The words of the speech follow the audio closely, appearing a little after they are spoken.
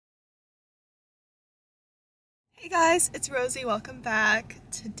Hey guys, it's Rosie. Welcome back.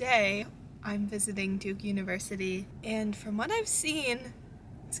 Today I'm visiting Duke University, and from what I've seen,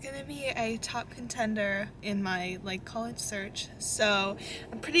 it's gonna be a top contender in my college search. So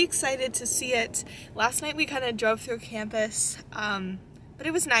I'm pretty excited to see it. Last night we kind of drove through campus, but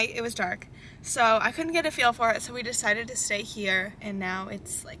it was night, it was dark, so I couldn't get a feel for it. So we decided to stay here, and now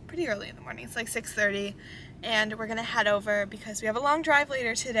it's pretty early in the morning. It's 6:30, and we're gonna head over because we have a long drive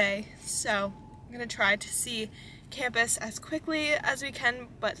later today. So I'm gonna try to see campus as quickly as we can,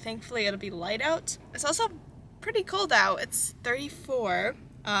 but thankfully it'll be light out. It's also pretty cold out. It's 34,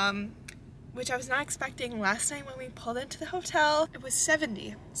 which I was not expecting. Last night when we pulled into the hotel, it was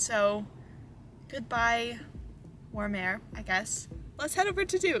 70. So goodbye warm air, I guess. Let's head over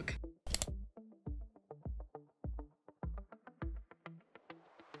to Duke.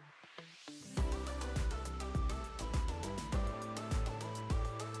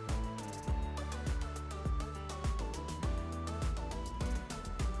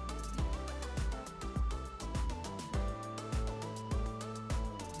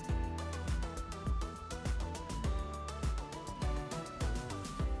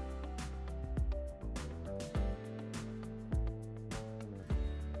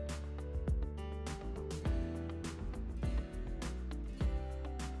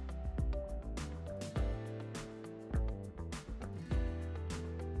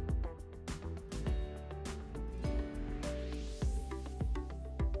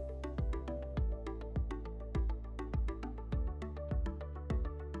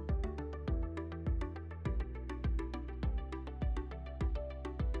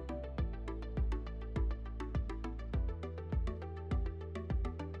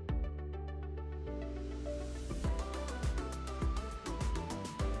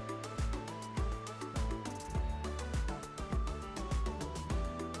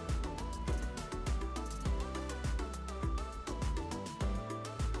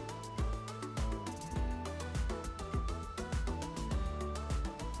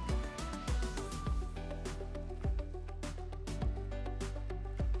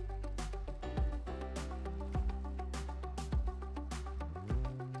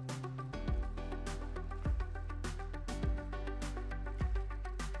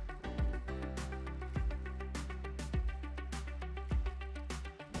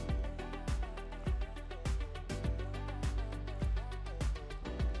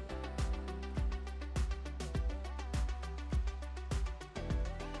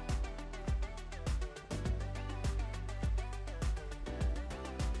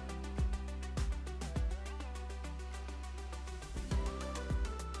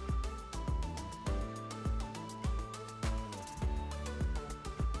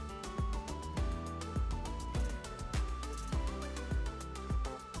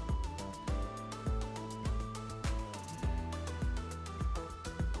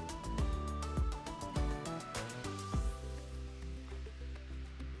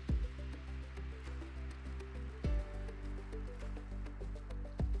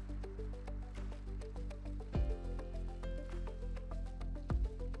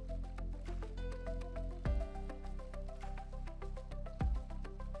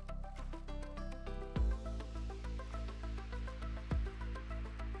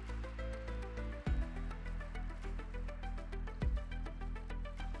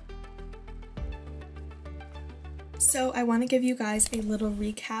 So I want to give you guys a little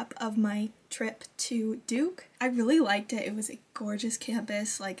recap of my trip to Duke. I really liked it. It was a gorgeous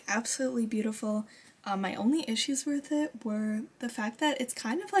campus, absolutely beautiful. My only issues with it were the fact that it's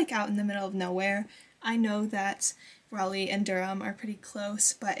kind of out in the middle of nowhere. I know that Raleigh and Durham are pretty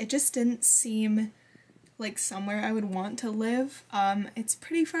close, but it just didn't seem like somewhere I would want to live. It's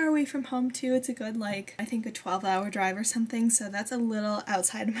pretty far away from home too. It's a good I think a 12-hour drive or something, so that's a little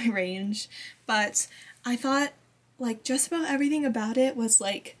outside of my range. But I thought just about everything about it was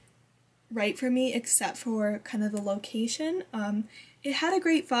right for me, except for kind of the location. It had a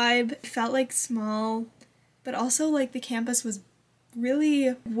great vibe. It felt small, but also the campus was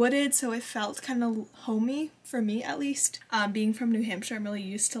really wooded, so it felt kind of homey for me, at least. Being from New Hampshire, I'm really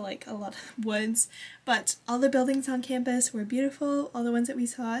used to a lot of woods, but all the buildings on campus were beautiful, all the ones that we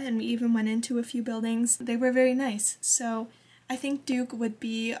saw, and we even went into a few buildings. They were very nice, so I think Duke would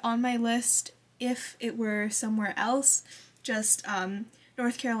be on my list if it were somewhere else. Just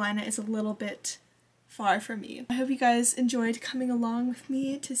North Carolina is a little bit far for me. I hope you guys enjoyed coming along with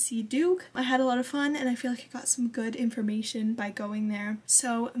me to see Duke. I had a lot of fun, and I feel like I got some good information by going there.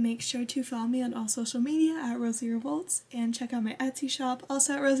 So make sure to follow me on all social media at Rosie Revolts, and check out my Etsy shop,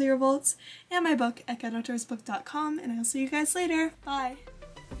 also at Rosie Revolts, and my book at getoutdoorsbook.com, and I'll see you guys later. Bye!